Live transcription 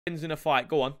wins in a fight.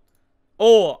 Go on.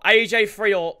 Or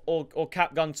AJ3 or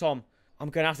CapgunTom. I'm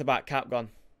going to have to back Capgun.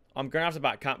 I'm going to have to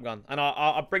back Capgun. And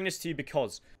I'll bring this to you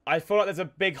because I feel like there's a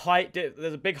big height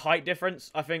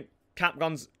difference. I think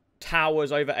Capgun's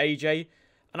towers over AJ.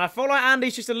 And I feel like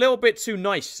Andy's just a little bit too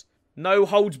nice. No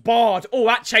holds barred. Oh,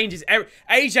 that changes everything.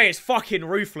 AJ is fucking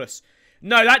ruthless.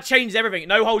 No, that changes everything.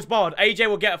 No holds barred. AJ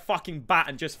will get a fucking bat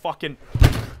and just fucking...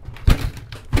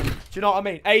 Do you know what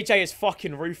I mean? AJ is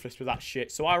fucking ruthless with that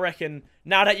shit. So I reckon,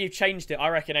 now that you've changed it, I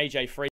reckon AJ3.